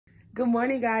Good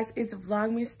morning, guys. It's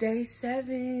Vlogmas day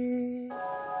 7.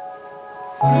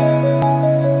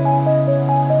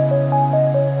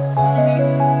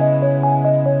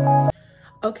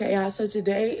 Okay, y'all, so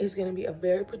today is going to be a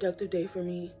very productive day for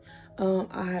me.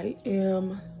 I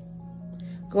am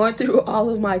going through all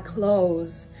of my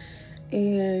clothes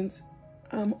and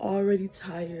I'm already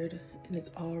tired and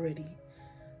it's already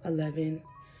 11.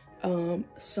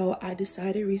 So I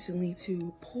decided recently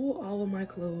to pull all of my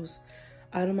clothes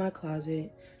out of my closet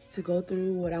to go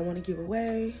through what I want to give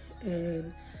away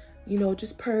and, you know,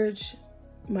 just purge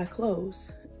my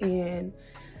clothes. And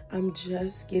I'm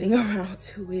just getting around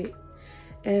to it.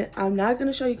 And I'm not going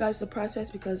to show you guys the process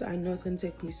because I know it's going to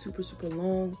take me super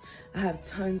long. I have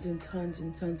tons and tons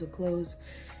and tons of clothes,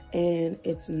 and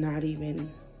it's not even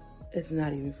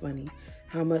funny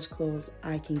how much clothes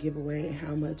I can give away and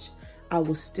how much I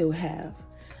will still have.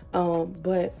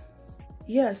 But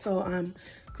yeah, so I'm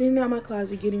cleaning out my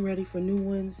closet, getting ready for new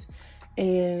ones,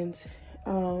 and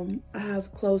I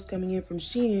have clothes coming in from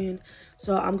Shein,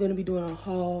 so I'm going to be doing a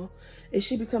haul. It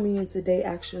should be coming in today,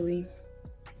 actually,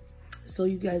 so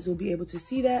you guys will be able to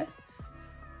see that.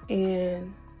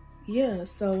 And yeah,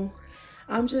 so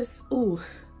I'm just,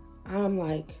 I'm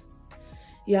like,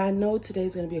 yeah, I know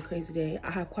today's gonna be a crazy day.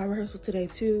 I have choir rehearsal today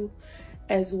too,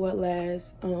 as well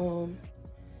as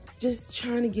just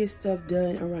trying to get stuff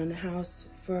done around the house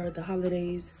for the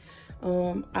holidays.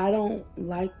 I don't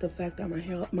like the fact that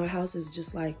my house is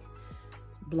just like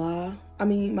blah. I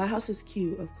mean, my house is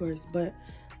cute, of course, but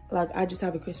like I just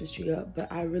have a Christmas tree up,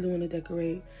 but I really want to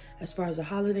decorate as far as the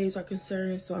holidays are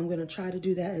concerned, so I'm gonna try to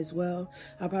do that as well.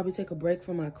 I'll probably take a break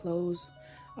from my clothes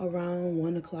around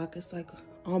 1 o'clock. It's like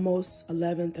almost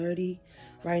 11:30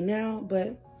 right now,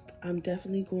 but I'm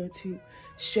definitely going to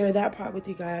share that part with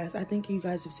you guys. I think you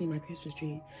guys have seen my Christmas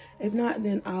tree. If not,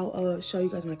 then I'll show you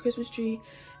guys my Christmas tree,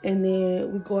 and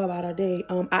then we go about our day.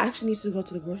 I actually need to go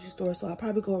to the grocery store, so I'll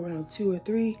probably go around 2 or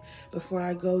 3 before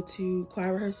I go to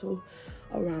choir rehearsal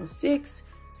around 6,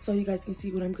 so you guys can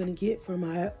see what I'm gonna get for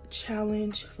my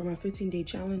challenge, for my 15-day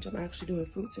challenge. I'm actually doing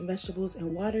fruits and vegetables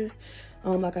and water,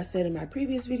 like I said in my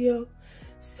previous video.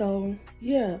 So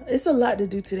yeah, it's a lot to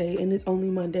do today, and it's only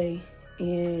Monday.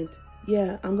 And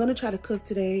yeah, I'm gonna try to cook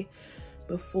today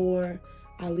before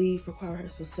I leave for choir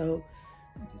rehearsal, so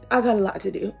I got a lot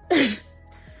to do.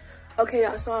 Okay,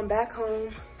 y'all, so I'm back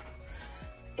home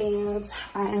and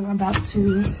I am about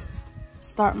to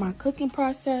start my cooking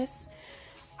process.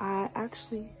 I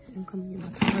actually am coming to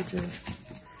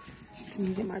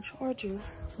get my charger.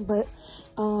 But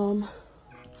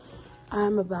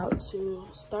I'm about to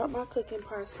start my cooking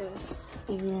process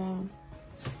and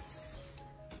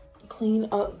clean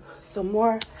up some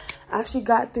more. I actually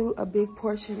got through a big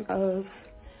portion of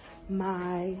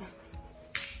my,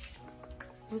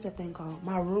 what's that thing called?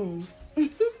 My room.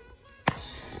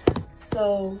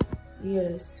 So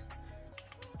yes,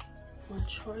 my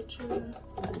charger.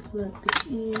 Gotta plug this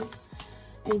in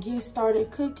and get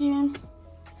started cooking.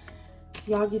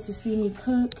 Y'all get to see me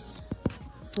cook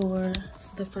for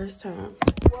the first time.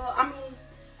 Well, I mean,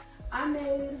 I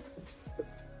made,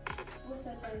 what's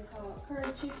that thing called?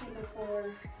 Curry chicken before,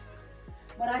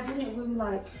 but I didn't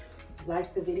really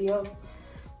like the video.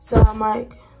 So I might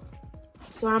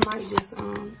just, I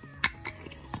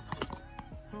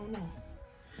don't know.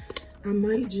 I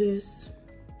might just,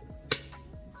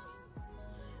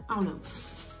 I don't know.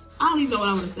 I don't even know what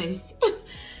I want to say.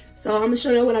 So I'm gonna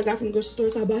show you what I got from the grocery store.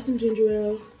 So I bought some ginger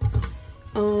ale.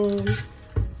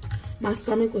 My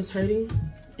stomach was hurting,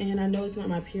 and I know it's not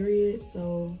my period,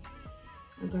 so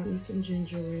I got me some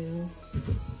ginger ale.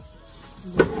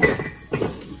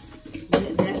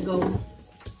 Let that go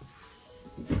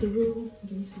through.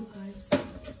 Give me some ice.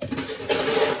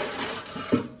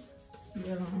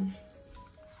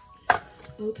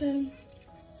 Okay.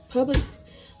 Publix.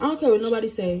 I don't care what nobody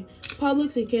say.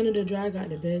 Publix and Canada Dry got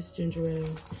the best ginger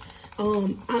ale.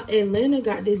 Atlanta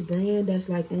got this brand that's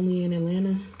like only in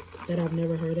Atlanta that I've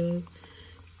never heard of.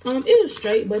 It was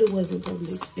straight, but it wasn't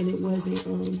Publix and it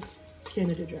wasn't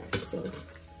Canada Dry, so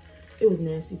it was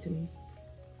nasty to me.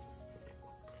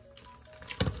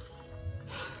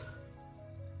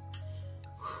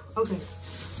 Okay,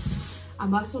 I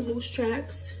bought some loose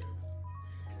tracks.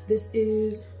 This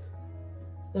is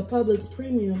the Publix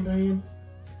premium brand.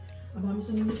 I bought me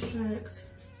some loose tracks.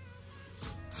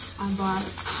 I bought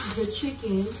the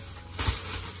chicken,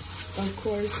 of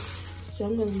course, so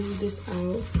I'm gonna leave this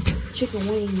out. Chicken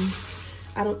wings.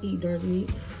 I don't eat dark meat,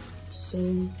 so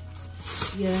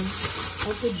yeah.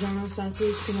 Uncle John's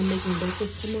sausage, because I'm making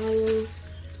breakfast tomorrow,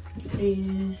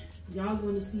 and y'all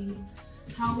gonna see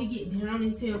how we get down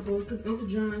in Tampa, because Uncle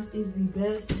John's is the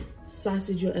best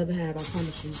sausage you'll ever have, I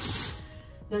promise you.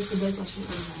 That's the best sausage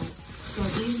you'll ever have.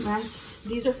 So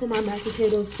these are for my mashed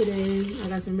potatoes today. I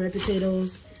got some red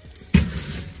potatoes.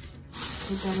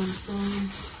 Put that on the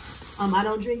stove. I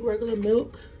don't drink regular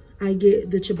milk. I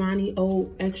get the Chobani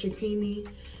Oat extra creamy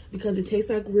because it tastes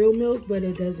like real milk, but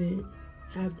it doesn't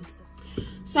have the stuff.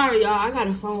 Sorry, y'all, I got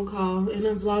a phone call and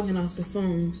I'm vlogging off the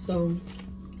phone. So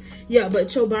yeah, but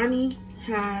Chobani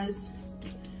has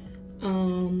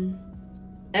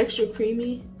extra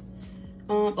creamy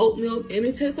oat milk, and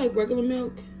it tastes like regular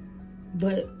milk,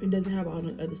 but it doesn't have all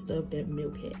the other stuff that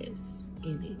milk has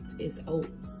in it. It's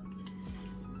oats.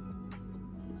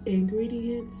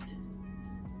 Ingredients: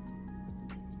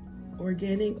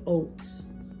 organic oats,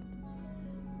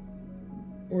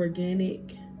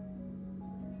 organic,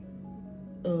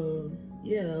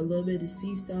 yeah, a little bit of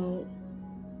sea salt,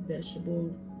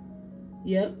 vegetable.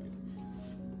 Yep.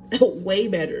 Way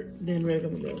better than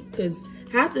regular milk, because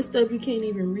half the stuff you can't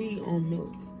even read on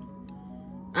milk.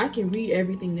 I can read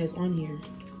everything that's on here.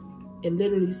 It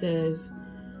literally says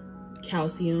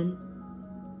calcium,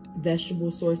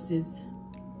 vegetable sources,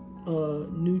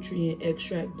 nutrient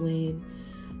extract blend,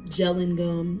 gelling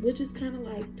gum, which is kind of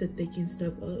like to thicken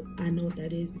stuff up. I know what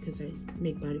that is because I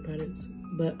make body products.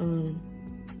 But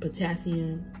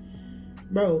potassium.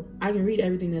 Bro, I can read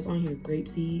everything that's on here.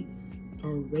 Grapeseed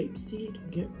or rapeseed,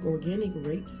 organic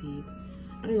rapeseed.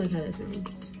 I don't like how that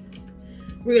sounds.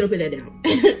 We're gonna put that down.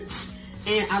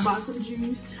 And I bought some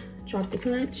juice,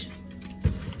 tropical punch,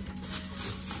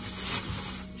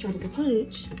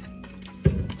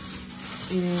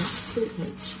 and fruit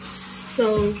punch.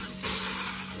 So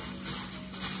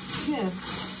yeah,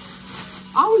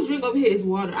 all we drink over here is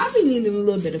water. I be needing a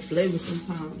little bit of flavor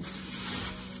sometimes.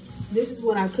 This is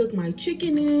what I cook my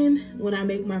chicken in. When I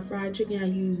make my fried chicken, I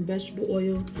use vegetable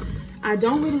oil. I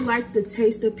don't really like the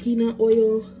taste of peanut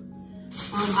oil.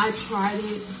 I tried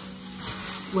it,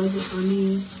 wasn't for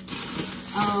me.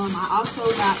 I also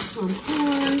got some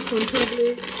corn from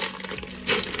Publix.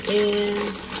 And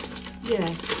yeah,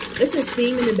 it's a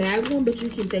steam in the bag one, but you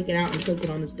can take it out and cook it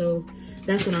on the stove.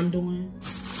 That's what I'm doing.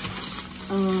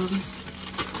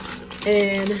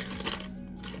 And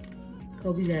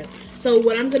Kobe Jack. So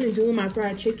what I'm gonna do with my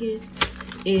fried chicken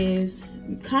is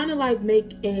kind of like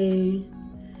make a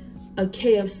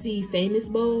KFC famous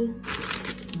bowl,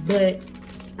 but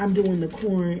I'm doing the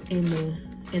corn and the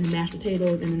mashed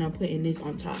potatoes, and then I'm putting this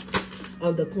on top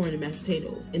of the corn and mashed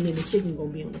potatoes, and then the chicken gonna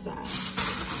be on the side.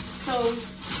 So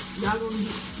y'all gonna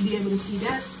be able to see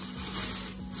that.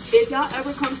 If y'all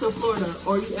ever come to Florida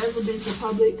or you ever been to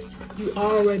Publix, you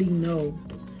already know.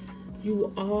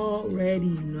 You already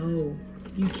know.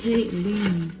 You can't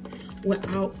leave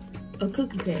without a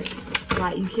cookie pack.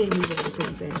 Like, you can't leave without a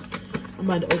cookie pack. I'm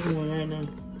about to open one right now.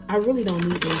 I really don't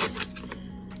need this.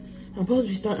 I'm supposed to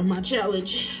be starting my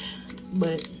challenge,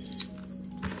 but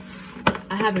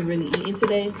I haven't really eaten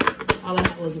today. All I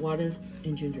had was water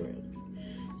and ginger ale.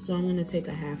 So I'm gonna take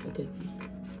a half a cookie.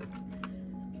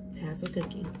 Half a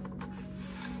cookie.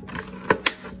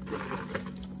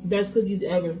 Best cookies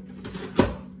ever.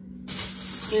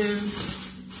 And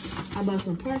I bought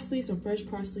some parsley, some fresh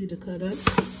parsley to cut up.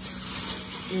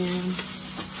 And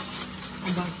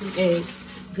I bought some eggs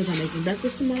because I'm making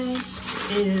breakfast tomorrow.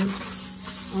 And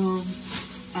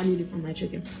I need it for my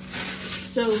chicken.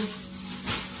 So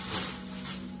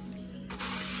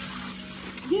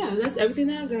yeah, that's everything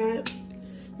that I got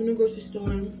from the grocery store.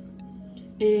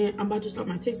 And I'm about to start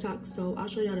my TikTok, so I'll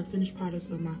show y'all the finished product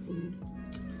of my food.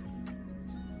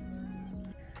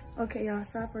 Okay, y'all,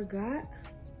 so I forgot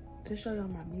to show y'all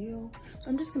my meal. So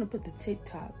I'm just gonna put the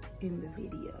TikTok in the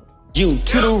video. You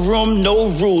to the room,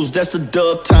 no rules, that's a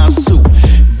dub time suit.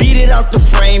 Beat it out the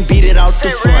frame, beat it out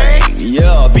the frame.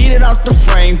 Yeah, beat it out the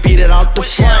frame, beat it out the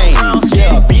frame.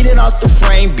 Yeah, beat it out the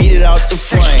frame, beat it out the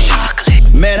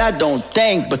frame. Man, I don't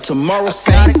think, but tomorrow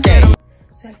same thing.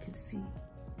 So I can see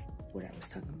what I was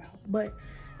talking about. But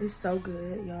it's so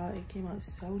good, y'all. It came out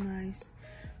so nice.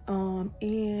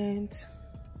 And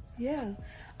yeah,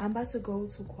 I'm about to go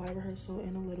to choir rehearsal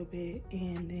in a little bit,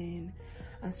 and then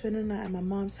I'm spending the night at my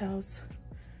mom's house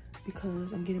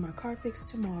because I'm getting my car fixed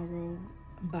tomorrow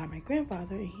by my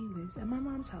grandfather, and he lives at my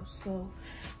mom's house. So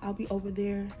I'll be over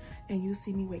there, and you'll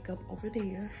see me wake up over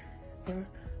there for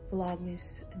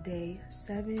Vlogmas day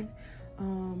 7.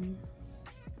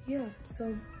 Yeah,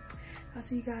 so I'll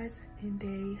see you guys in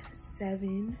day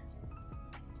 7.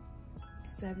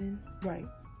 Right,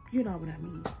 you know what I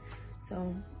mean.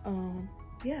 So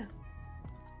yeah.